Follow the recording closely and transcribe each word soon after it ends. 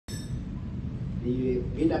Di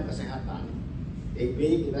bidang kesehatan, TB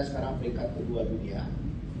kita sekarang peringkat kedua dunia,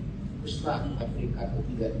 Pusta kita peringkat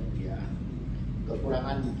ketiga dunia.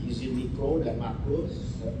 Kekurangan gizi mikro dan makro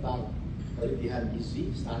serta kelebihan gizi,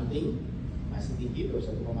 stunting masih tinggi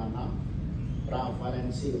 21,6,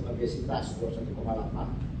 prevalensi obesitas 21,8,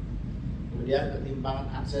 kemudian ketimpangan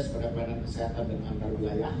akses pada pelayanan kesehatan dan antar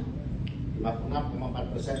wilayah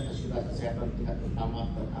 56,4% fasilitas kesehatan tingkat pertama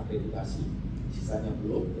terakreditasi, sisanya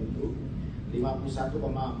belum tentu.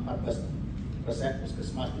 51,14%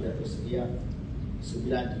 puskesmas tidak tersedia 9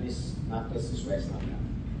 jenis nakes sesuai standar.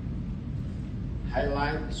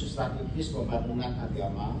 Highlight isu strategis pembangunan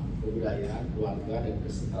agama, kebudayaan, keluarga, dan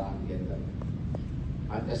kesetaraan gender.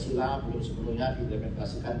 Pancasila belum sepenuhnya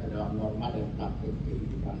diimplementasikan ke dalam norma dan praktik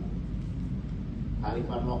kehidupan.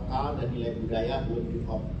 Kearifan lokal dan nilai budaya belum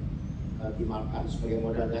dioptimalkan sebagai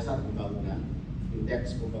modal dasar pembangunan.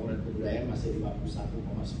 Indeks pembangunan kebudayaan masih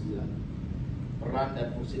 51,9. Peran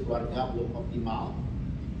dan fungsi keluarga belum optimal.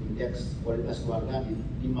 Indeks kualitas keluarga di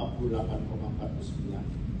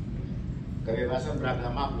 58,49. Kebebasan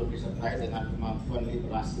beragama belum disertai dengan kemampuan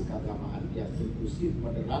literasi keagamaan yang inklusif,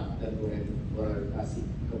 moderat, dan berorientasi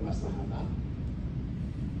kemaslahatan.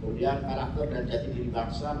 Kemudian karakter dan jati diri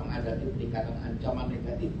bangsa menghadapi peningkatan ancaman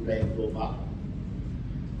negatif budaya global.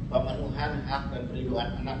 Pemenuhan hak dan perlindungan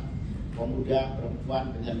anak, pemuda, perempuan,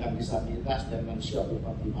 penyandang disabilitas, dan manusia belum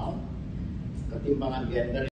optimal. Ketimpangan gender